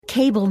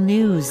Cable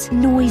news,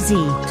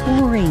 noisy,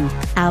 boring,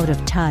 out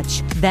of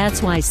touch.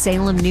 That's why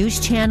Salem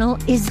News Channel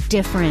is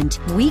different.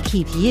 We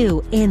keep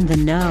you in the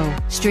know.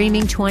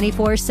 Streaming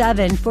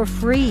 24/7 for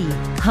free.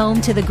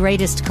 Home to the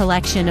greatest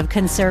collection of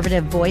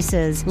conservative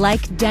voices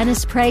like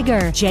Dennis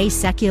Prager, Jay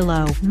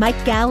Sekulow,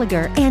 Mike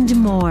Gallagher, and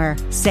more.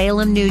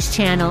 Salem News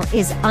Channel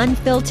is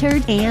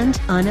unfiltered and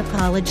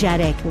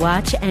unapologetic.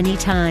 Watch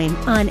anytime,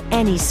 on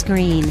any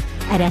screen,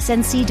 at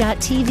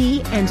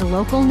snc.tv and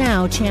Local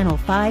Now Channel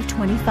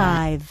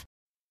 525.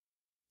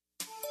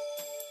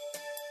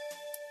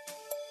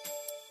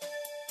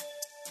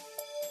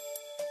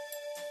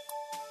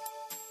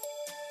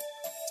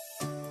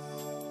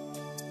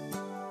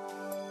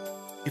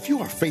 If you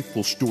are a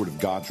faithful steward of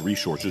God's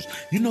resources,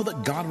 you know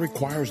that God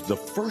requires the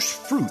first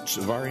fruits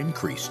of our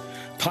increase.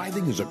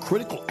 Tithing is a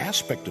critical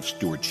aspect of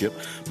stewardship,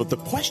 but the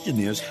question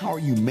is, how are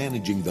you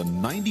managing the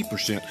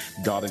 90%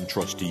 God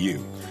entrusts to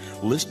you?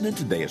 Listen in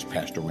today as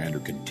Pastor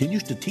Rander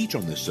continues to teach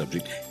on this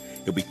subject.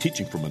 He'll be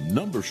teaching from a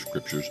number of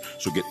scriptures,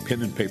 so get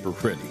pen and paper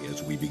ready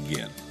as we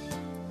begin.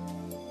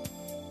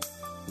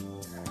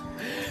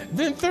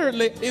 Then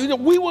thirdly,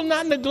 we will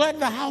not neglect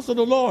the house of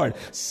the Lord.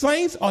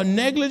 Saints are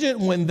negligent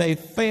when they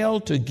fail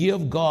to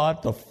give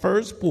God the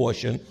first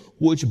portion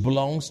which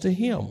belongs to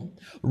him,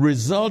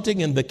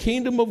 resulting in the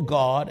kingdom of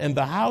God and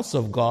the house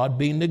of God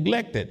being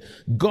neglected.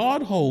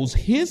 God holds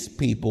his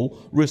people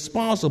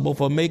responsible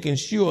for making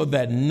sure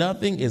that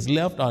nothing is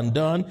left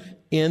undone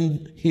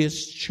in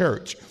his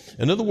church.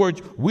 In other words,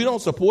 we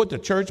don't support the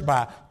church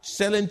by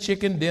selling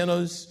chicken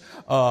dinners,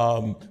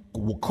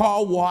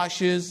 car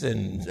washes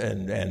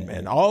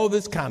and all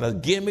this kind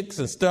of gimmicks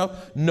and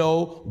stuff.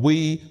 No,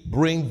 we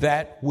bring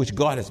that which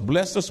God has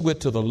blessed us with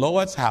to the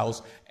Lord's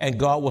house, and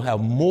God will have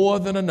more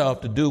than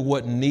enough to do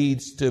what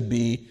needs to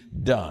be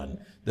done.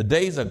 The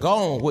days are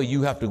gone where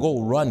you have to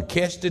go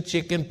catch the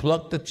chicken,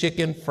 pluck the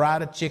chicken, fry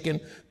the chicken,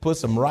 put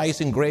some rice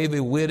and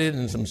gravy with it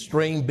and some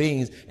string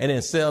beans, and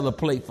then sell the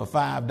plate for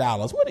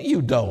 $5. What are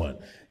you doing?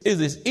 It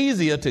is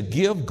easier to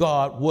give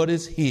God what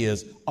is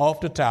his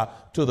off the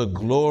top to the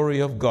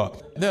glory of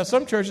God. There are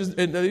some churches,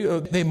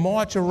 they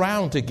march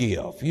around to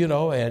give,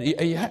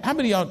 and how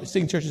many of y'all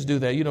seen churches do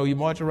that? You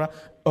march around.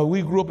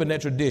 We grew up in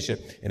that tradition,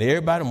 and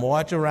everybody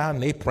march around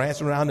and they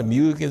prance around, the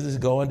music is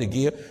going to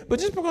give. But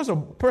just because a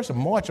person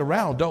march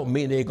around don't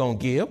mean they're going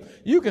to give.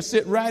 You can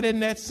sit right in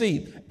that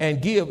seat and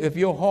give if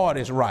your heart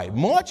is right.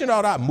 Marching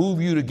ought not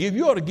move you to give.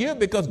 You ought to give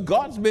because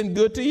God's been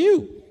good to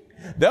you.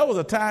 There was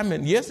a time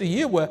in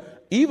yesteryear where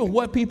even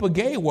what people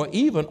gave were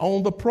even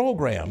on the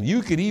program.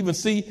 You could even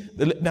see,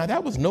 now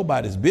that was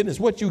nobody's business,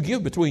 what you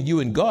give between you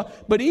and God.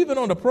 But even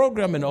on the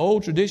program in the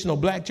old traditional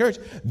black church,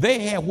 they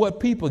had what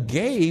people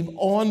gave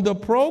on the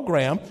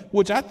program,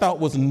 which I thought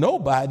was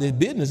nobody's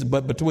business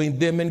but between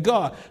them and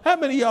God. How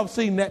many of y'all have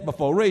seen that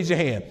before? Raise your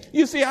hand.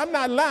 You see, I'm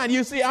not lying.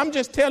 You see, I'm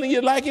just telling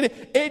you like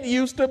it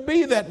used to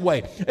be that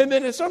way. And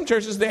then in some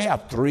churches, they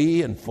have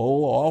 3 and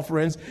 4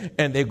 offerings,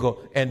 and they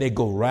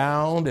go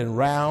round and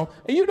round.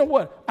 And you know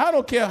what? I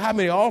don't care how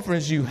many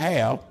offerings you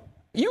have,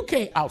 you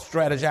can't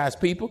out-strategize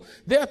people.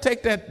 They'll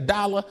take that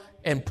dollar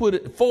and put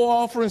it 4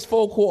 offerings,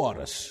 4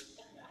 quarters.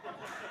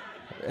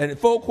 And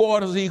 4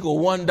 quarters equal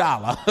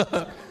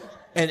 $1.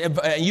 And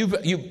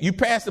you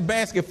pass the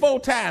basket 4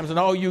 times and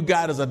all you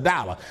got is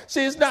 $1.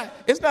 See, it's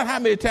not how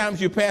many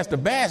times you pass the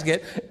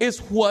basket, it's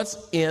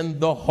what's in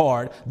the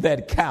heart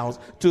that counts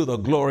to the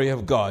glory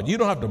of God. You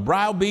don't have to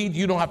browbeat,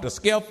 you don't have to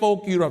scare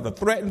folk, you don't have to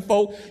threaten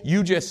folk.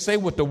 You just say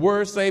what the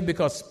words say,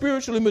 because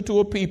spiritually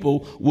mature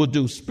people will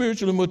do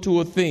spiritually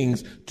mature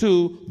things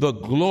to the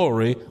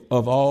glory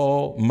of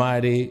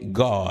Almighty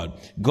God.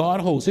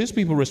 God holds his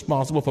people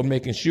responsible for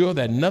making sure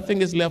that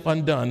nothing is left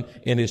undone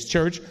in his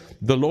church.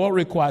 The Lord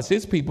requires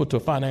his people to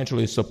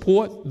financially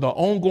support the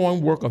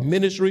ongoing work of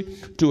ministry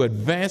to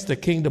advance the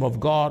kingdom of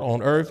God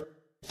on earth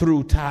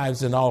through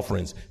tithes and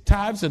offerings.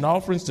 Tithes and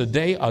offerings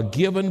today are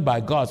given by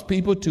God's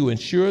people to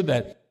ensure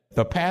that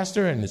the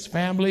pastor and his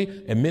family,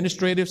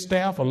 administrative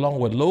staff,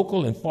 along with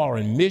local and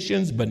foreign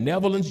missions,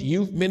 benevolence,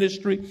 youth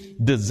ministry,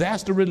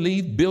 disaster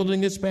relief,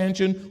 building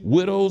expansion,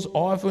 widows,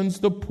 orphans,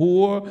 the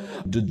poor,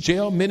 the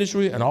jail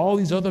ministry, and all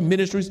these other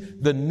ministries,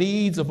 the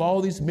needs of all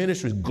these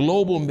ministries,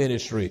 global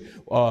ministry,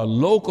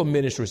 local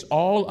ministries,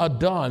 all are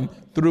done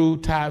through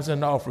tithes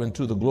and offering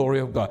to the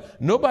glory of God.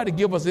 Nobody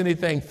give us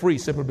anything free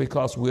simply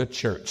because we're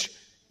church.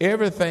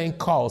 Everything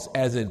costs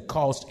as it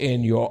costs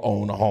in your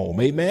own home.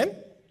 Amen?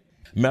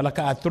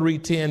 Malachi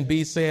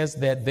 3:10b says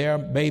that there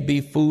may be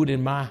food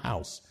in my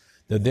house,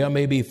 that there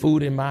may be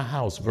food in my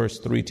house, verse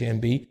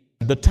 3:10b.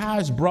 The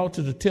tithes brought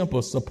to the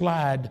temple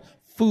supplied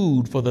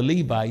food for the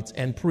Levites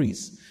and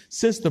priests.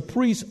 Since the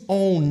priests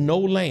owned no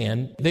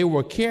land, they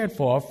were cared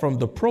for from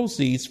the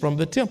proceeds from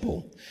the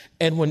temple.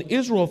 And when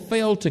Israel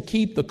failed to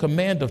keep the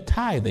command of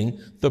tithing,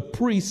 the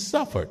priests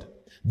suffered.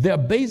 Their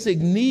basic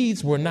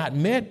needs were not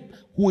met,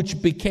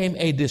 which became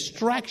a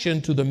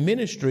distraction to the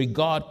ministry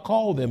God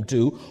called them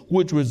to,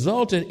 which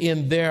resulted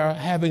in their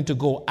having to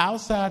go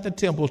outside the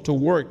temple to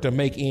work to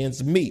make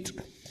ends meet.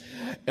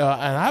 And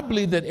I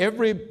believe that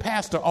every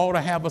pastor ought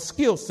to have a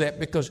skill set,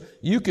 because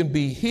you can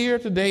be here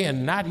today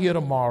and not here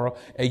tomorrow,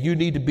 and you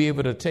need to be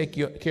able to take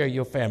care of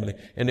your family.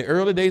 In the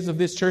early days of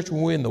this church,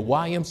 when we were in the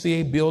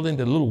YMCA building,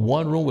 the little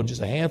one room with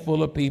just a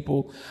handful of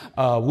people,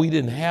 we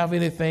didn't have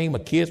anything. My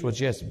kids were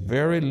just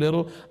very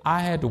little. I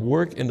had to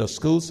work in the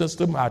school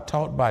system. I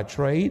taught by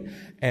trade,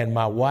 and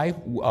my wife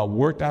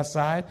worked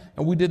outside,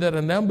 and we did that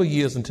a number of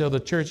years until the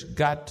church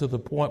got to the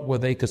point where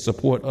they could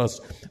support us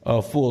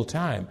full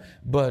time.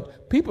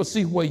 But people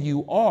see where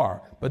you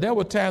are. But there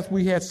were times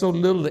we had so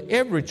little that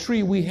every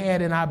tree we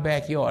had in our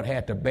backyard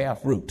had to bear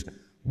fruit.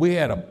 We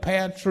had a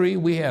pear tree,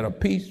 we had a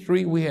peach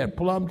tree, we had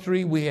plum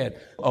tree, we had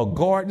a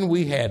garden,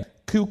 we had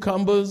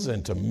cucumbers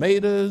and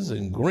tomatoes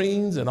and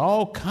greens and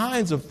all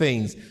kinds of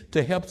things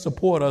to help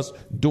support us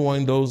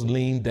during those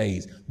lean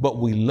days. But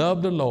we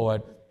loved the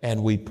Lord, and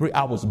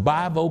I was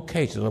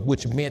bivocational,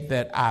 which meant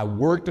that I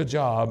worked a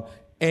job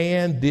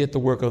and did the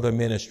work of the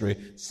ministry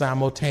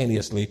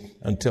simultaneously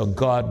until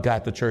God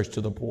got the church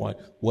to the point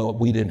where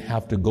we didn't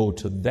have to go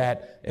to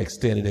that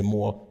extent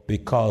anymore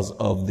because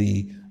of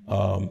the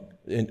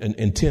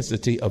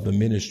intensity of the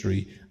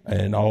ministry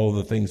and all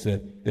the things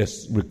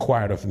that's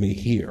required of me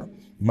here.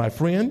 My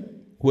friend,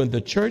 when the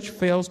church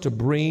fails to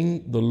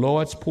bring the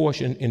Lord's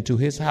portion into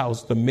his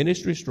house, the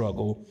ministry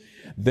struggle,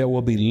 there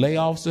will be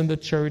layoffs in the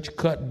church,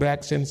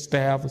 cutbacks in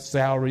staff,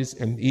 salaries,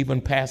 and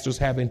even pastors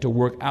having to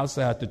work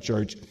outside the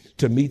church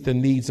to meet the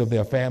needs of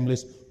their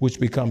families, which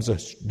becomes a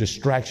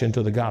distraction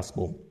to the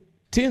gospel.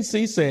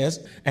 10c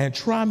says, "And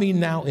try me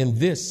now in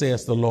this,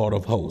 says the Lord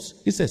of hosts."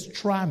 He says,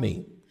 try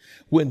me.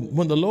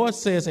 When the Lord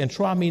says, "And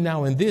try me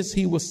now in this,"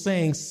 he was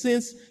saying,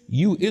 since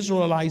you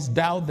Israelites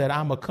doubt that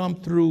I'm a come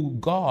through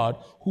God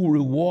who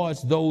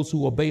rewards those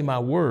who obey my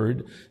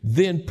word,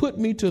 then put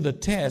me to the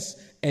test,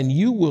 and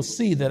you will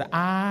see that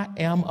I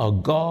am a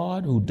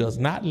God who does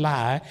not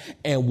lie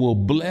and will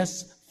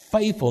bless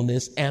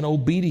faithfulness and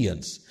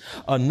obedience.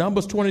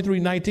 Numbers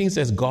 23:19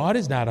 says, "God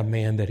is not a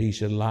man that he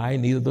should lie,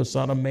 neither the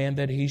son of man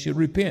that he should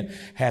repent.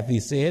 Hath he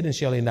said, and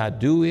shall he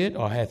not do it?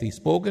 Or hath he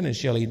spoken, and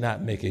shall he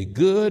not make it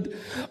good?"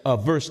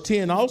 Verse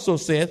 10 also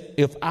says,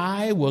 "If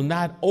I will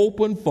not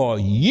open for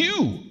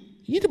you,"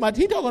 he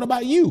talking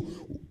about you,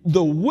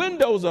 "the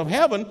windows of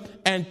heaven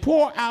and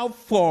pour out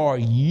for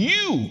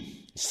you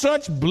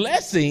such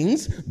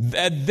blessings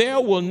that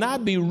there will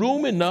not be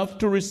room enough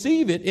to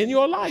receive it in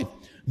your life."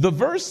 The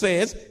verse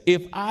says,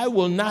 "If I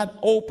will not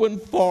open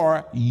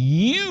for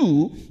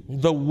you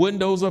the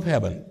windows of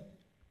heaven."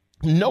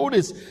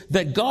 Notice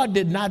that God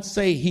did not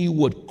say he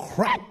would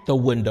crack the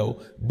window,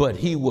 but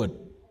he would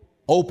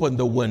open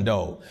the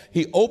window.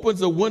 He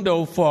opens the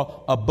window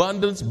for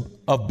abundance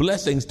of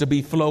blessings to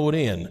be flowed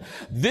in.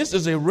 This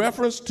is a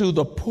reference to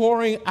the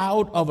pouring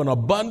out of an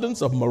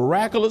abundance of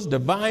miraculous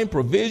divine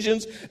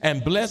provisions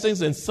and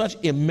blessings in such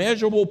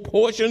immeasurable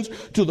portions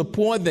to the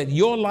point that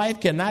your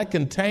life cannot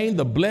contain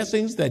the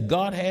blessings that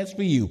God has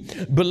for you.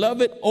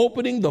 Beloved,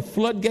 opening the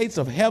floodgates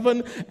of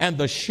heaven and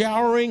the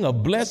showering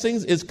of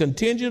blessings is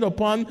contingent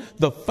upon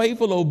the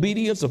faithful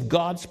obedience of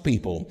God's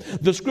people.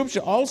 The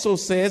scripture also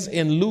says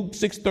in Luke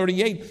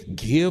 6:38,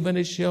 "Give and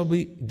it shall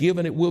be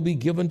given, it will be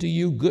given to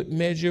you, good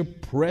measure,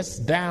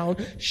 pressed down,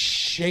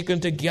 shaken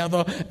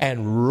together,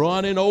 and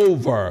running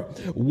over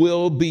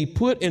will be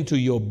put into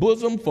your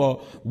bosom,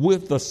 for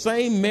with the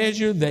same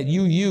measure that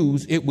you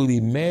use, it will be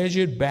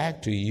measured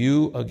back to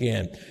you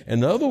again."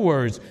 In other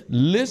words,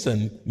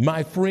 listen,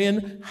 my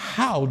friend,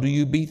 how do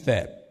you beat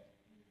that?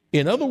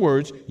 In other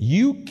words,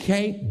 you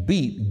can't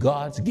beat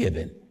God's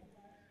giving.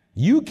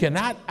 You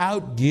cannot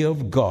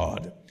outgive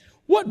God.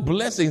 What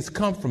blessings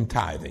come from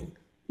tithing?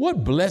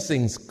 What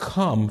blessings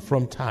come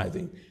from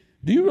tithing?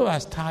 Do you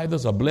realize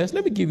tithers are blessed?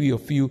 Let me give you a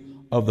few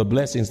of the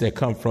blessings that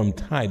come from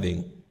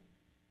tithing.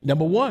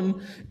 Number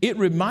one, it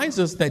reminds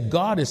us that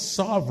God is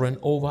sovereign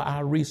over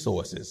our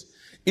resources.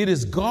 It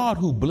is God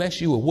who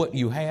bless you with what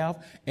you have,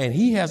 and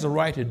he has a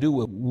right to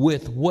do it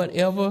with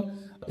whatever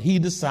he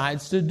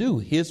decides to do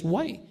his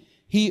way.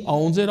 He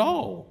owns it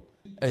all.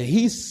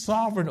 He's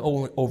sovereign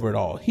over it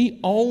all.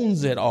 He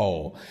owns it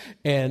all.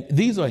 And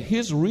these are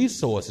his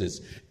resources.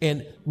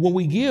 And when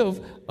we give,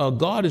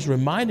 God is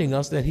reminding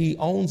us that he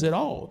owns it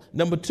all.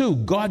 Number two,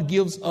 God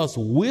gives us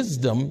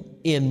wisdom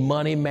in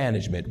money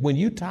management. When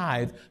you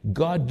tithe,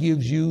 God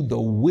gives you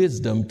the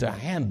wisdom to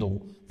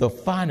handle the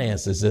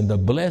finances and the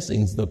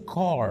blessings, the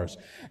cars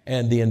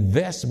and the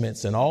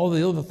investments and all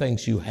the other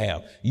things you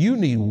have. You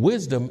need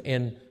wisdom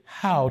in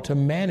how to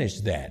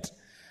manage that.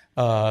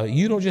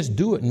 You don't just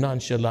do it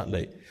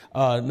nonchalantly.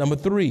 Number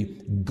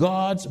three,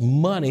 God's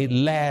money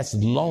lasts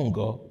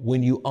longer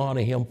when you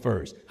honor him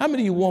first. How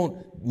many of you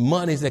want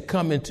monies that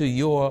come into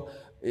your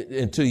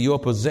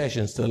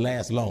possessions to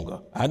last longer?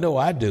 I know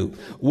I do.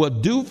 Well,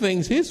 do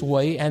things his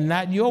way and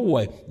not your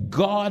way.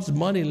 God's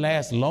money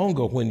lasts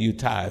longer when you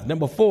tithe.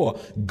 Number four,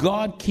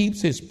 God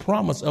keeps his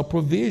promise of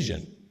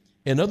provision.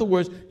 In other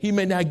words, he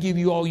may not give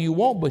you all you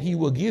want, but he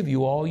will give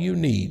you all you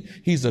need.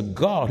 He's a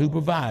God who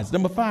provides.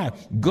 Number five,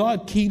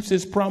 God keeps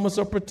his promise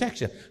of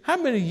protection. How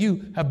many of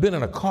you have been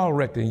in a car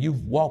wreck and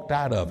you've walked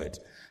out of it?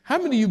 How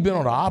many of you have been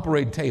on an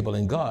operating table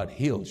and God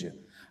healed you?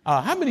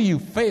 How many of you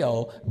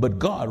fell, but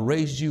God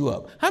raised you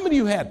up? How many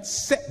of you had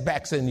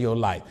setbacks in your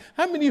life?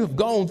 How many of you have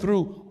gone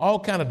through all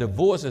kind of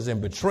divorces and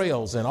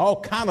betrayals and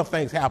all kind of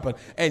things happen,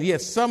 and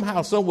yet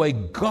somehow, some way,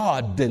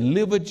 God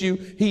delivered you.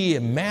 He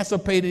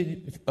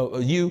emancipated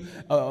you,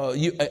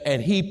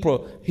 and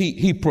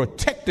he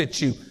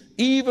protected you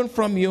even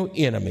from your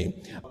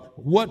enemy.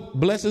 What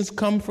blessings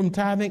come from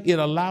tithing? It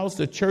allows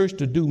the church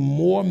to do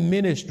more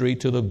ministry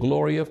to the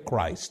glory of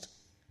Christ.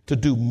 To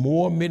do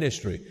more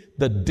ministry.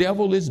 The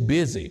devil is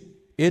busy.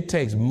 It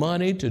takes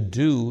money to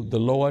do the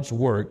Lord's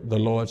work the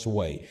Lord's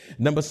way.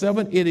 Number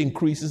 7, it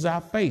increases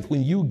our faith.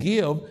 When you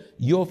give,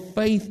 your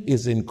faith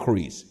is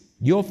increased.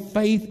 Your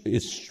faith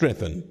is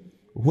strengthened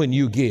when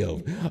you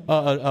give.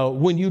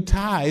 When you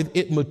tithe,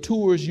 it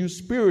matures you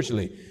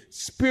spiritually.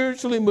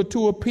 Spiritually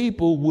mature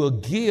people will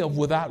give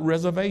without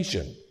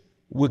reservation.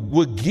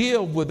 Would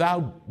give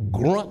without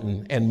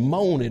grunting and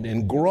moaning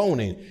and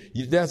groaning.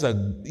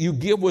 You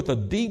give with a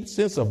deep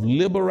sense of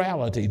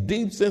liberality,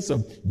 deep sense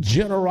of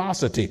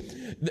generosity.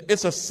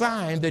 It's a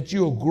sign that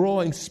you're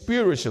growing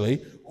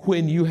spiritually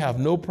when you have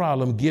no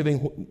problem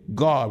giving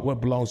God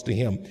what belongs to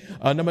him.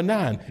 Number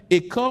 9,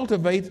 it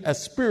cultivates a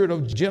spirit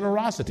of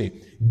generosity.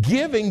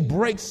 Giving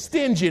breaks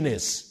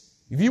stinginess.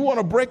 If you want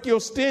to break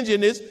your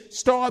stinginess,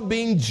 start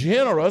being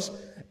generous.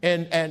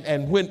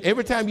 And when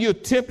every time you're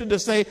tempted to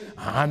say,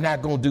 I'm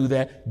not going to do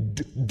that,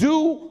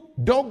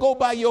 don't go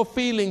by your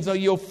feelings or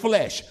your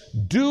flesh.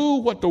 Do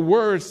what the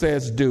word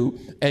says do,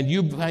 and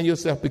you find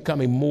yourself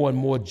becoming more and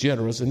more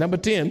generous. And number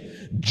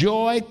 10,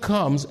 joy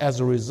comes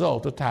as a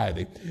result of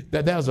tithing.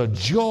 That there's a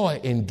joy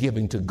in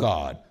giving to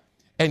God.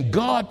 And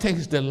God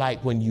takes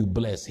delight when you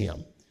bless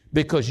him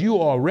because you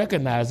are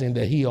recognizing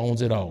that he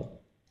owns it all.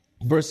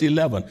 Verse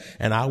 11,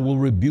 and I will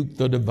rebuke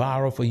the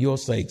devourer for your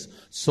sakes,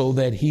 so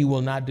that he will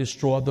not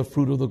destroy the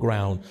fruit of the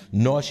ground,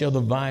 nor shall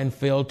the vine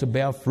fail to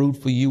bear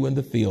fruit for you in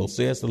the field,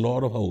 says the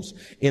Lord of hosts.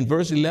 In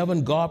verse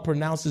 11, God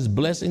pronounces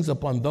blessings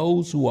upon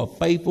those who are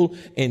faithful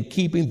in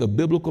keeping the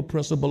biblical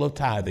principle of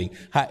tithing.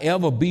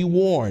 However, be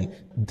warned,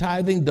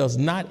 tithing does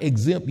not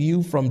exempt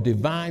you from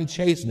divine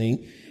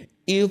chastening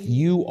if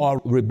you are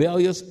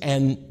rebellious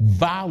and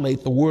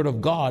violate the word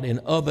of God in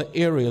other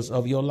areas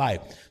of your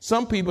life.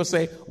 Some people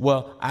say,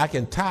 well, I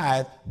can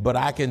tithe, but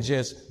I can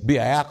just be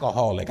an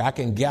alcoholic. I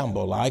can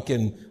gamble. I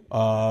can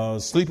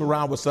sleep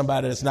around with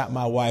somebody that's not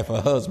my wife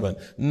or husband.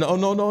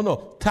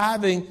 No.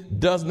 Tithing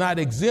does not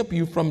exempt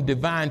you from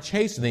divine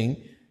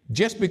chastening.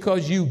 Just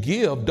because you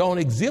give don't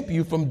exempt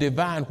you from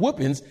divine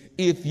whippings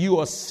if you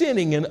are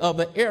sinning in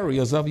other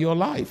areas of your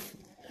life.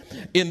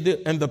 In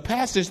the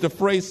passage, the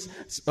phrase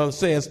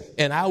says,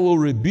 and I will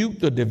rebuke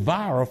the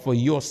devourer for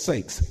your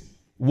sakes,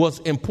 was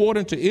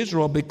important to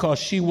Israel because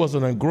she was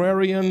an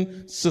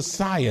agrarian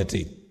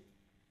society.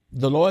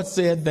 The Lord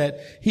said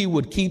that he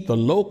would keep the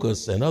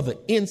locusts and other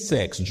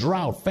insects,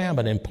 drought,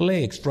 famine, and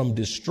plagues from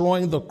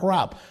destroying the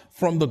crop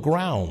from the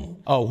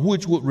ground,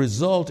 which would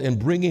result in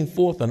bringing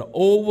forth an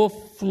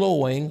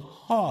overflowing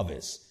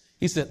harvest.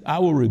 He said, I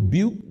will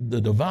rebuke the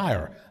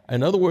devourer.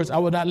 In other words, I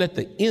will not let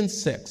the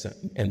insects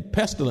and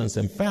pestilence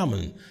and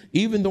famine,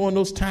 even though in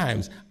those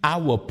times, I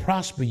will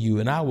prosper you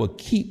and I will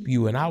keep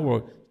you and I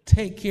will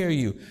take care of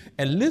you.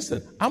 And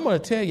listen, I'm going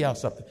to tell y'all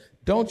something.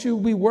 Don't you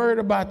be worried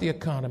about the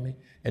economy.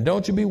 And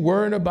don't you be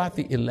worried about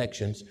the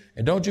elections.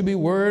 And don't you be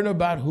worried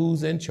about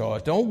who's in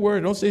charge.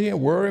 Don't sit here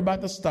and worry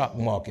about the stock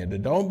market.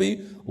 And don't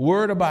be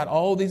worried about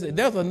all these.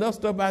 There's enough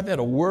stuff out there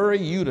to worry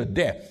you to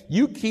death.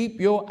 You keep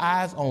your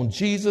eyes on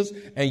Jesus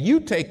and you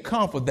take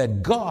comfort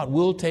that God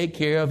will take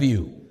care of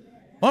you.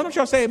 Why don't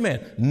y'all say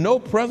amen? No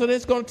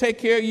president's going to take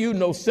care of you.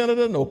 No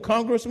senator, no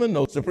congressman,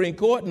 no Supreme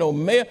Court, no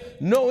mayor,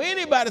 no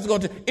anybody's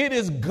going to. It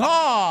is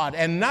God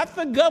and not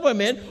the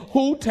government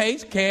who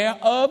takes care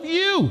of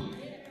you.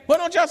 Why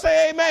don't y'all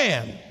say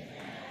amen?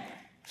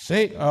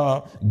 Say,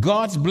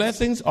 God's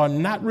blessings are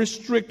not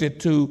restricted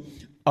to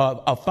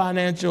a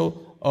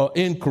financial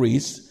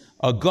increase.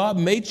 God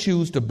may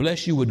choose to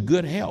bless you with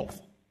good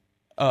health.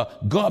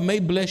 God may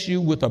bless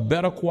you with a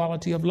better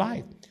quality of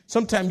life.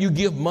 Sometimes you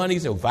give money,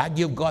 so if I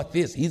give God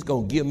this, he's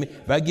going to give me.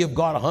 If I give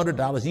God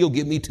 $100, he'll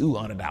give me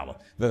 $200.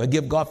 If I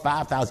give God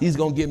 $5,000, he's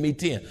going to give me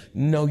 10.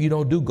 No, you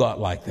don't do God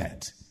like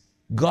that.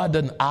 God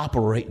doesn't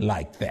operate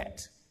like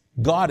that.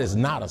 God is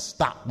not a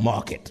stock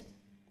market.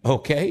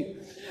 Okay?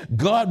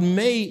 God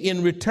may,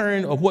 in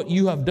return of what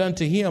you have done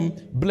to him,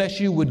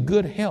 bless you with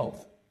good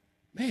health.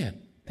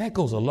 Man, that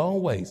goes a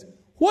long ways.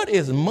 What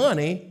is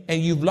money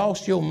and you've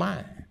lost your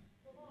mind?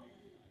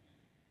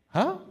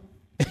 Huh?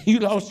 You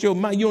lost your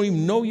mind. You don't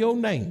even know your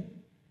name.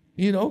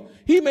 You know,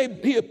 he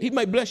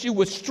may bless you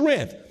with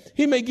strength.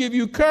 He may give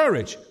you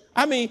courage.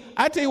 I mean,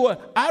 I tell you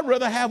what, I'd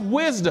rather have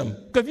wisdom.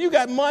 Because if you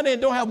got money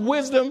and don't have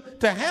wisdom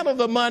to handle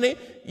the money,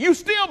 you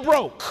still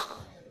broke.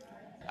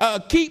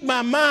 Keep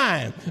my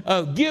mind.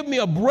 Give me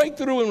a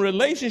breakthrough in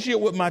relationship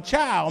with my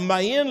child,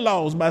 my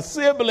in-laws, my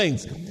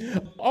siblings.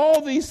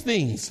 All these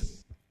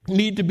things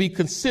need to be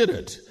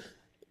considered.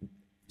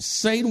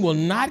 Satan will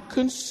not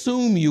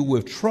consume you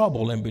with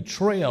trouble and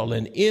betrayal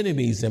and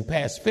enemies and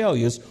past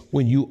failures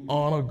when you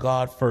honor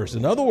God first.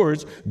 In other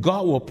words,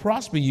 God will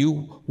prosper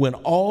you when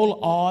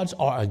all odds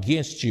are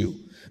against you.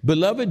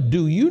 Beloved,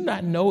 do you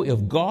not know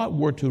if God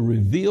were to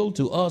reveal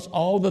to us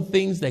all the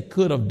things that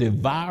could have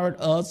devoured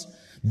us,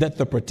 that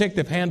the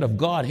protective hand of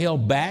God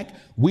held back,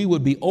 we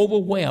would be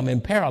overwhelmed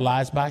and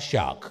paralyzed by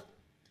shock.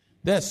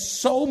 There's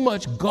so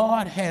much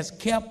God has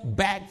kept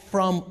back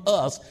from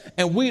us,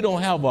 and we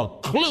don't have a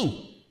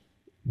clue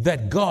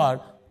that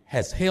God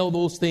has held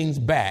those things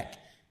back,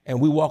 and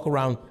we walk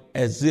around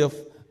as if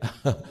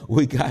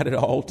we got it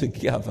all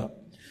together.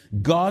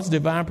 God's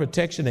divine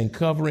protection and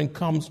covering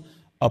comes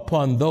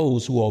upon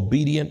those who are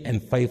obedient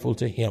and faithful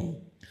to him.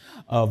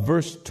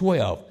 Verse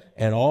 12,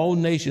 and all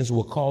nations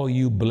will call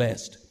you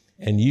blessed,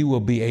 and you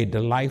will be a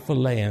delightful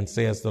land,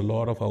 says the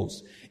Lord of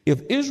hosts.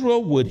 If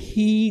Israel would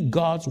heed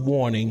God's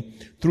warning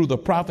through the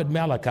prophet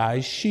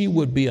Malachi, she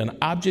would be an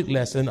object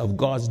lesson of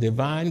God's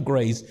divine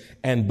grace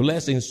and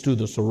blessings to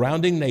the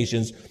surrounding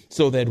nations,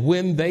 so that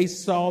when they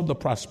saw the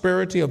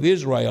prosperity of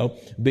Israel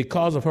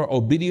because of her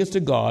obedience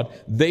to God,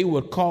 they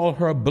would call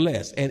her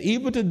blessed. And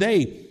even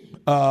today,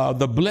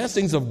 the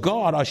blessings of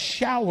God are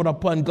showered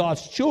upon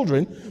God's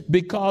children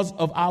because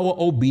of our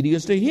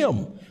obedience to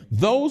him.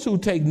 Those who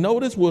take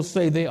notice will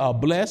say they are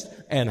blessed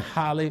and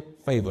highly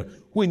favored.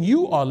 When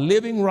you are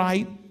living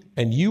right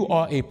and you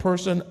are a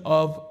person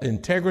of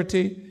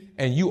integrity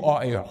and you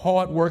are a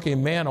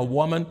hardworking man or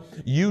woman,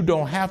 you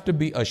don't have to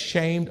be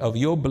ashamed of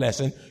your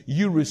blessing.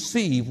 You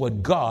receive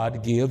what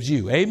God gives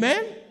you.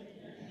 Amen?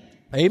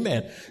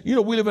 Amen. You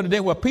know, we live in a day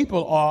where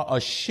people are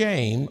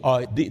ashamed,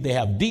 or they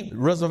have deep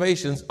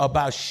reservations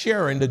about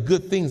sharing the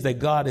good things that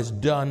God has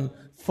done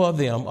for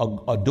them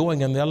or doing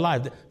in their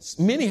life.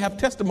 Many have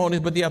testimonies,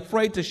 but they're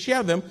afraid to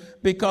share them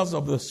because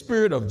of the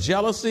spirit of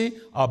jealousy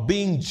or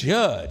being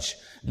judged.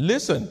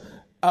 Listen,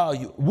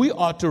 we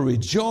are to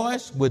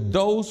rejoice with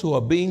those who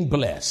are being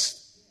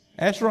blessed.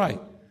 That's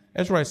right.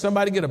 That's right.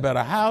 Somebody get a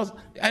better house.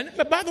 And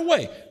by the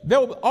way,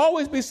 there will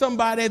always be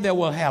somebody that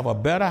will have a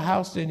better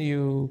house than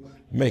you,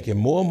 making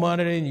more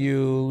money than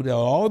you. There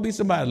will always be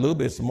somebody a little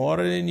bit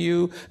smarter than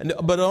you.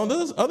 But on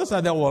the other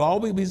side, there will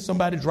always be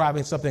somebody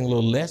driving something a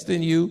little less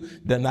than you.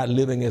 They're not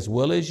living as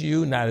well as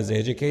you, not as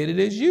educated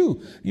as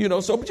you. You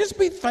know, so just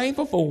be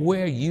thankful for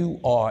where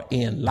you are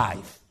in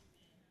life.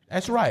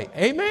 That's right.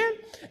 Amen.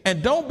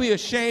 And don't be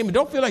ashamed.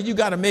 Don't feel like you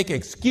got to make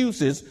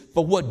excuses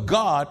for what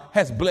God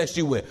has blessed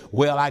you with.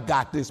 Well, I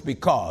got this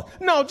because.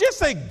 No, just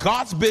say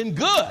God's been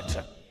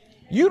good.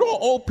 You don't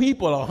owe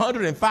people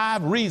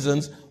 105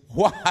 reasons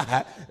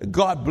why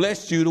God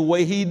blessed you the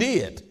way he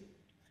did.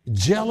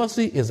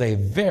 Jealousy is a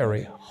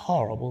very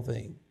horrible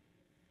thing.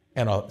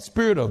 And a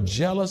spirit of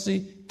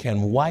jealousy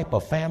can wipe a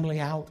family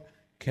out,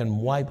 can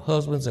wipe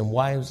husbands and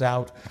wives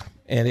out,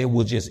 and it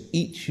will just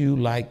eat you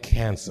like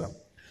cancer.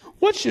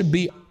 What should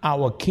be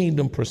our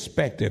kingdom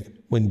perspective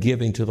when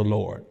giving to the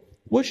Lord?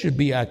 What should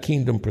be our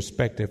kingdom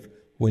perspective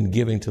when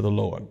giving to the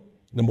Lord?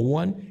 Number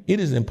one, it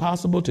is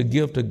impossible to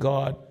give to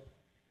God.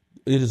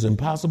 It is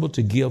impossible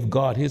to give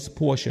God his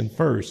portion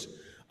first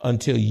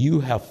until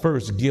you have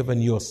first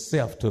given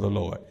yourself to the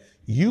Lord.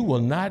 You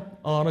will not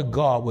honor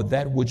God with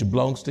that which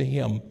belongs to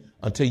him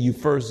until you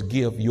first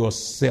give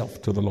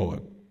yourself to the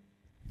Lord.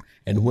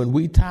 And when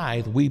we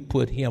tithe, we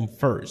put him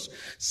first.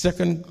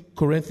 2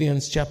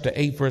 Corinthians chapter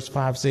 8, verse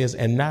 5 says,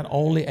 and not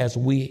only as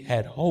we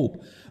had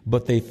hoped,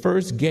 but they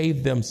first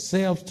gave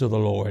themselves to the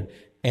Lord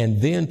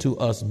and then to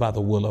us by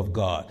the will of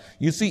God.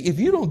 You see, if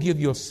you don't give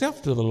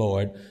yourself to the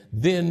Lord,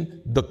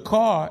 then the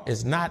car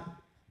is not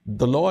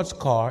the Lord's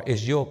car,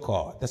 is your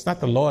car. That's not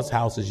the Lord's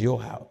house, is your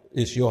house.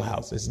 It's your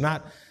house. It's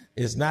not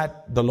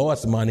the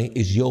Lord's money,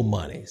 is your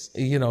money.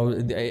 You know,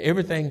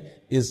 everything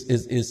is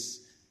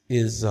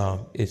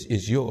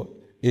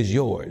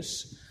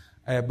yours.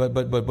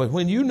 But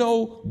when you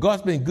know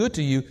God's been good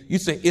to you, you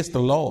say it's the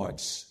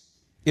Lord's.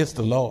 It's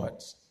the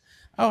Lord's.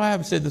 Oh, I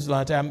haven't said this a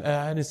long time.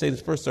 I didn't say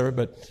this first service,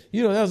 but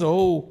you know, there's an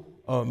old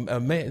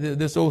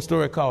this old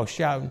story called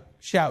Shouting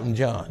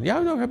John.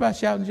 Y'all know about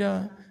Shouting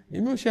John? You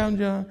remember Shouting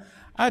John?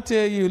 I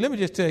tell you, let me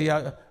just tell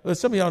y'all.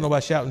 Some of y'all know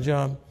about Shouting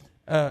John.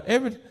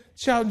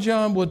 Shouting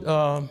John would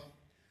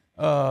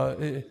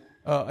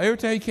every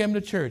time he came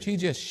to church, he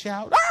just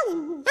shout,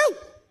 "Oh, oh.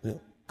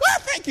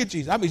 God, thank you,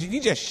 Jesus." I mean, he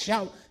just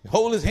shout,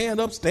 hold his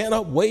hand up, stand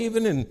up,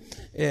 waving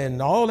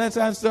and all that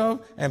kind of stuff.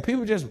 And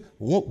people just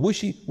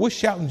wish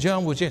Shouting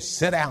John would just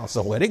sit down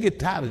somewhere. They get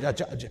tired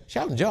of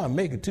Shouting John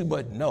making too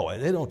much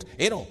noise. It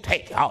don't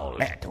take all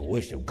that to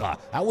worship God.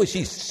 I wish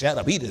he shut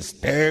up. He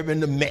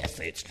disturbing the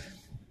message.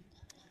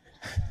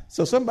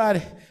 So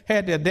somebody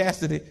had the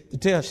audacity to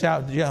tell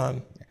Shouting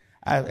John,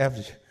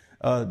 after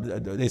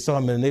they saw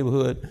him in the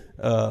neighborhood,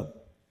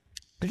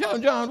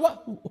 Shouting John,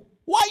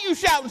 why are you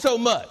shouting so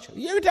much?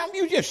 Every time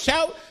you just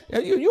shout,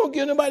 you don't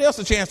give nobody else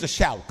a chance to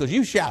shout because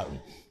you shouting.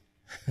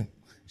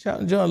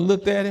 Shouting John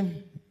looked at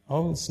him,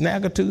 all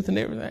snagger-tooth and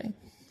everything.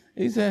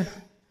 He said,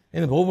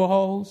 in the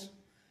overalls,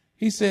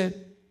 he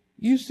said,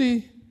 you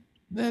see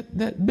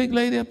that big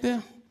lady up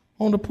there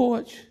on the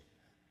porch?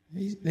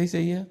 They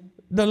say, yeah.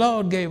 The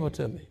Lord gave her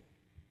to me.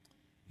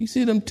 You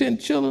see them 10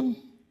 children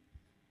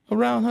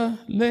around her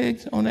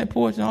legs on that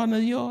porch out in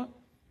the yard?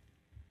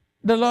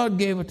 The Lord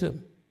gave her to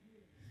me.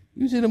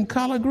 You see them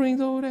collard greens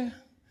over there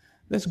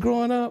that's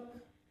growing up?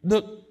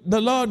 The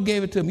Lord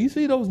gave it to me. You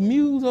see those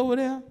mules over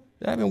there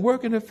that I've been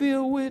working the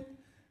field with?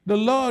 The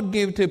Lord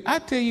gave it to me. I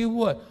tell you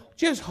what,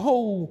 just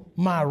hold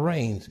my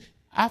reins.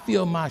 I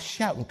feel my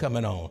shouting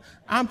coming on.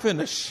 I'm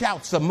finna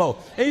shout some more.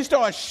 And you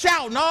start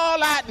shouting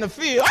all out in the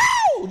field.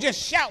 Oh,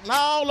 just shouting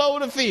all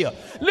over the field.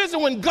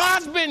 Listen, when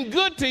God's been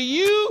good to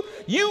you,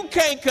 you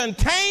can't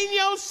contain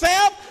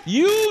yourself.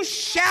 You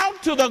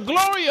shout to the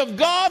glory of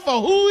God for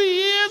who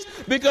he is,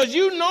 because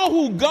you know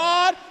who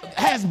God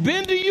has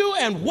been to you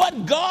and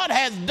what God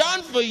has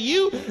done for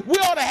you. We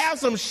ought to have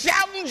some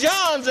shouting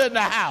Johns in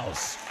the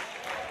house.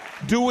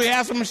 Do we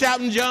have some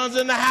shouting Johns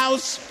in the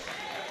house?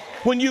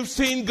 When you've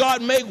seen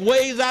God make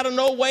ways out of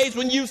no ways,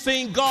 when you've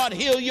seen God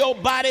heal your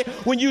body,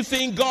 when you've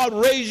seen God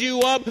raise you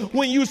up,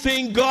 when you've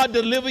seen God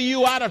deliver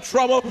you out of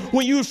trouble,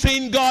 when you've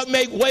seen God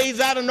make ways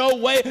out of no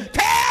way,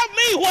 tell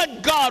me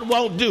what God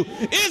won't do.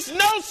 It's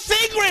no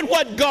secret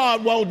what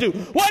God won't do.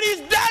 What he's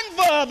done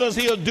for others,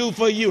 he'll do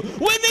for you.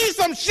 We need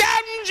some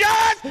shouting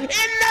Johns in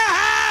the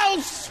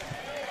house.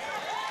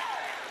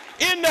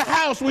 In the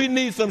house, we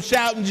need some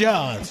shouting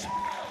Johns.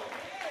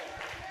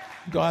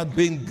 God's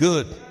been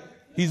good.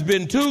 He's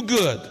been too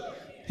good.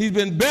 He's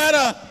been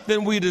better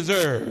than we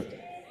deserve.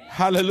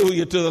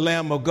 Hallelujah to the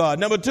Lamb of God.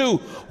 Number 2,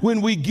 when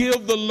we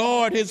give the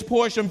Lord his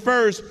portion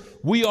first,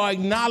 we are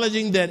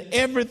acknowledging that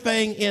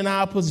everything in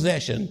our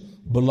possession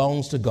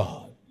belongs to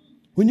God.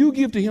 When you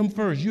give to him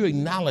first, you're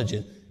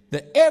acknowledging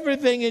that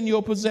everything in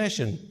your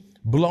possession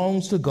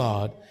belongs to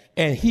God,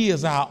 and he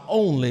is our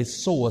only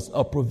source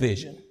of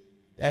provision.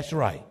 That's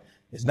right.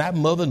 It's not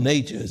Mother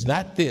Nature. It's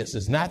not this.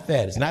 It's not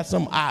that. It's not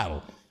some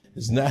idol.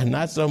 It's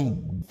not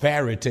some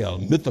fairy tale,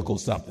 mythical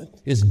something.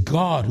 It's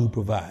God who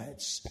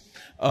provides.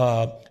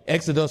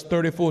 Exodus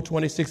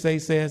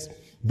 34:26a says,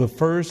 the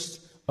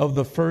first of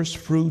the first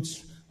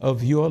fruits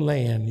of your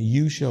land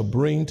you shall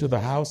bring to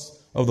the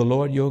house of the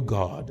Lord your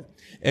God.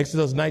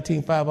 Exodus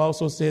 19:5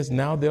 also says,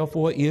 now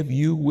therefore, if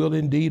you will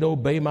indeed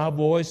obey my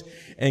voice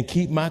and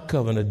keep my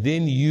covenant,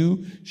 then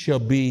you shall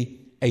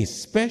be a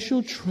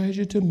special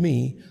treasure to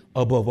me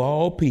above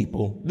all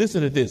people.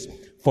 Listen to this.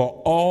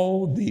 For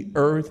all the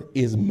earth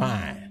is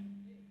mine.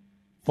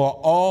 For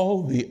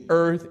all the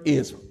earth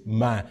is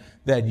mine.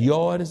 That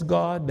yard is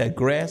God. That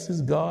grass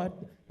is God.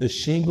 The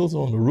shingles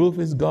on the roof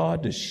is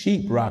God. The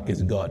sheetrock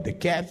is God. The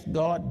cat's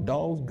God. The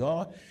dog's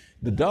God.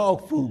 The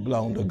dog food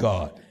belongs to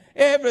God.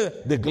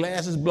 The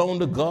glass is belong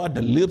to God.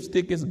 The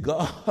lipstick is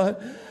God.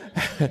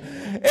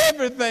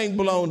 Everything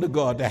belongs to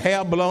God. The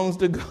hair belongs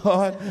to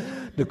God.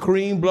 The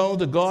cream belongs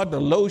to God. The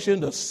lotion,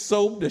 the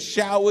soap, the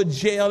shower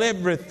gel,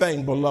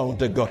 everything belongs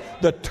to God.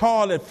 The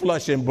toilet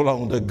flushing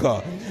belongs to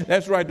God.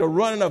 That's right. The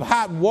running of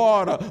hot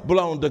water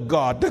belongs to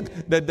God.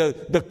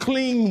 The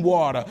clean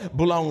water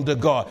belongs to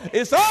God.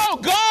 It's all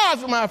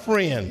God's, my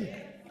friend.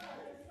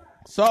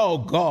 It's all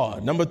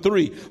God. Number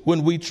 3,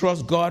 when we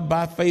trust God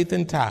by faith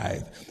and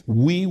tithe,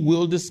 we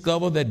will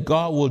discover that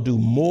God will do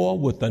more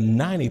with the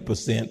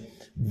 90%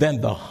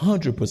 than the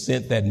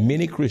 100% that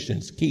many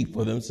Christians keep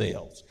for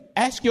themselves.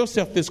 Ask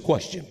yourself this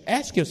question.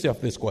 Ask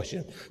yourself this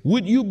question.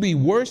 Would you be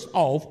worse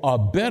off or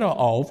better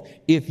off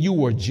if you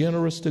were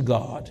generous to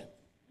God?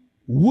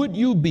 Would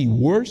you be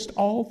worse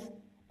off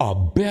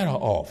or better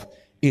off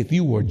if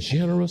you were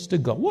generous to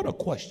God? What a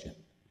question.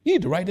 You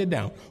need to write that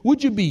down.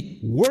 Would you be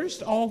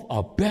worse off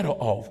or better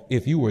off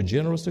if you were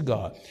generous to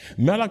God?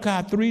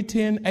 Malachi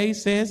 3:10a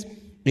says,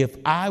 if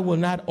I will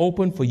not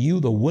open for you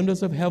the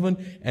windows of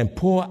heaven and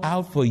pour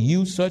out for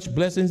you such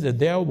blessings that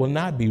there will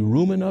not be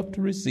room enough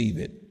to receive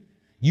it,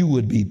 you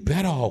would be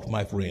better off,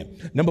 my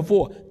friend. Number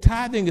 4,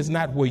 tithing is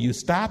not where you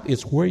stop,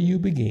 it's where you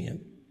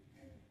begin.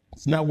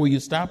 It's not where you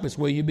stop, it's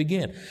where you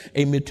begin.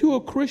 A mature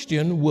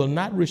Christian will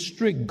not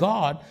restrict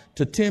God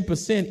to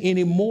 10%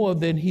 any more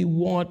than he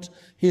wants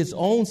his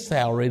own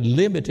salary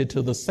limited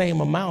to the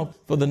same amount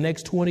for the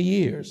next 20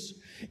 years.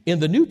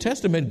 In the New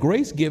Testament,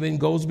 grace giving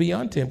goes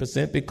beyond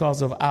 10%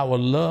 because of our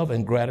love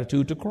and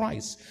gratitude to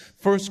Christ.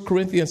 1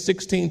 Corinthians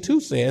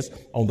 16:2 says,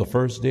 on the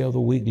first day of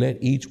the week,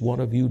 let each one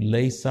of you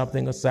lay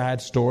something aside,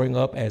 storing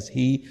up as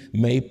he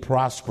may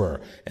prosper.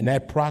 And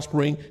that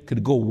prospering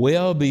could go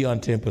well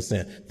beyond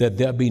 10%, that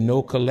there be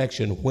no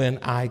collection when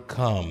I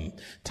come.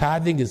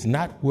 Tithing is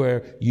not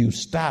where you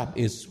stop,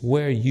 it's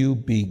where you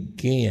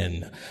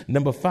begin.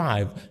 Number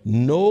 5,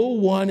 no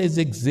one is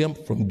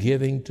exempt from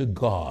giving to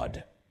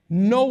God.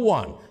 No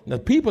one. Now,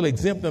 people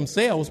exempt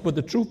themselves, but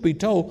the truth be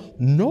told,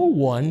 no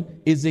one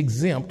is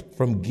exempt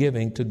from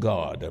giving to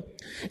God.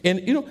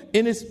 And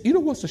it's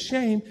what's a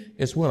shame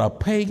is when a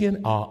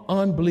pagan or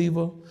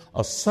unbeliever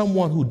or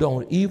someone who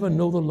don't even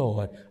know the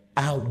Lord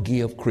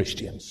outgive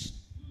Christians.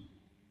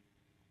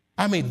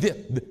 I mean,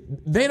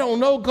 they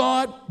don't know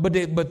God, but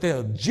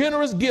they're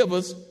generous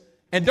givers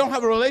and don't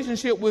have a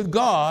relationship with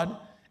God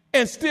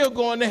and still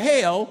going to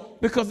hell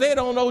because they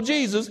don't know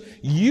Jesus.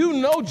 You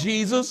know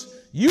Jesus.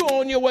 You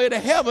on your way to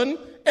heaven,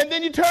 and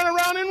then you turn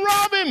around and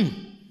rob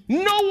him.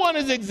 No one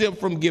is exempt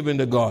from giving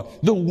to God.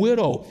 The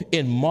widow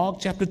in Mark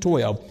chapter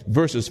 12,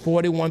 verses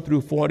 41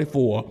 through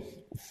 44,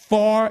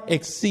 far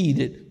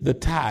exceeded the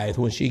tithe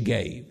when she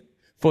gave,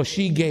 for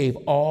she gave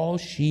all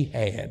she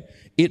had.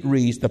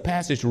 The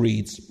passage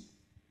reads,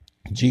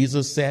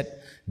 Jesus sat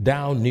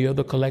down near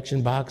the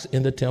collection box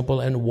in the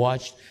temple and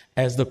watched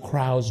as the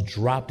crowds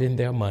dropped in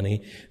their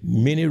money.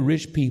 Many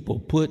rich people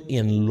put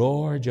in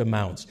large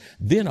amounts.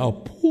 Then a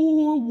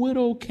poor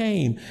widow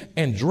came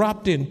and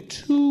dropped in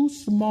 2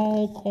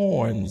 small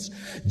coins.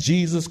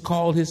 Jesus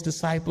called his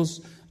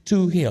disciples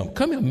to him.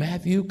 Come here,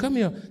 Matthew. Come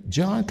here,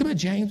 John. Come here,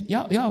 James.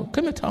 Y'all,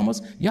 come here,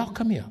 Thomas. Y'all,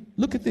 come here.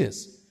 Look at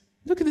this.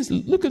 Look at this.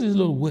 Look at this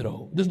little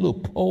widow, this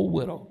little poor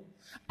widow.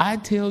 I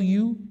tell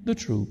you the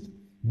truth.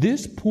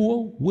 This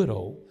poor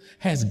widow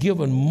has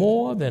given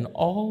more than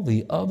all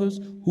the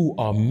others who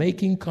are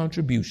making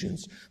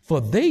contributions,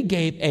 for they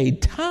gave a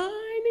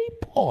tiny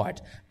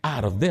part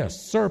out of their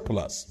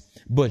surplus.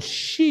 But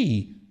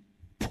she,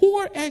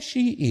 poor as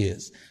she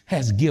is,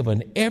 has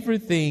given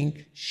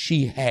everything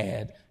she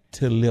had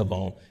to live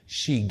on.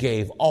 She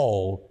gave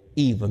all,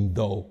 even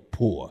though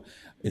poor.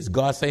 Is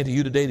God saying to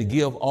you today to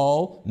give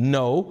all?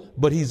 No,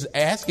 but he's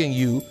asking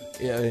you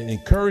and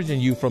encouraging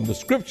you from the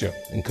scripture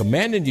and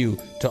commanding you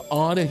to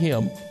honor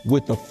him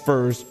with the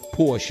first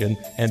portion,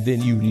 and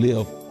then you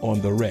live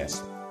on the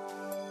rest.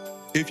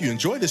 If you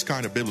enjoy this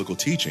kind of biblical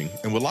teaching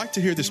and would like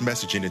to hear this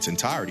message in its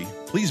entirety,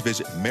 please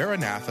visit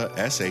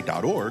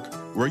maranathasa.org,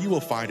 where you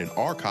will find an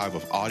archive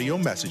of audio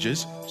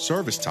messages,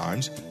 service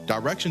times,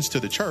 directions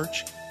to the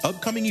church,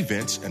 upcoming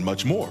events, and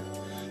much more.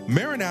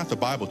 Maranatha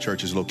Bible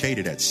Church is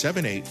located at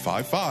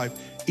 7855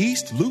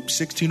 East Loop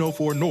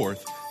 1604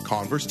 North,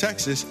 Converse,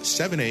 Texas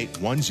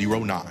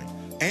 78109.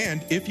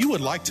 And if you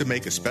would like to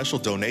make a special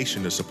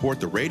donation to support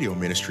the radio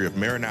ministry of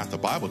Maranatha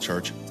Bible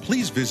Church,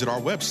 please visit our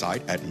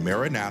website at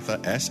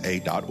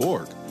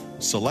maranathasa.org.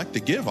 Select the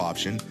Give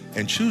option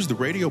and choose the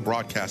Radio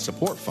Broadcast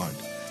Support Fund.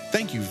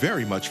 Thank you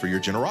very much for your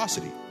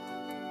generosity.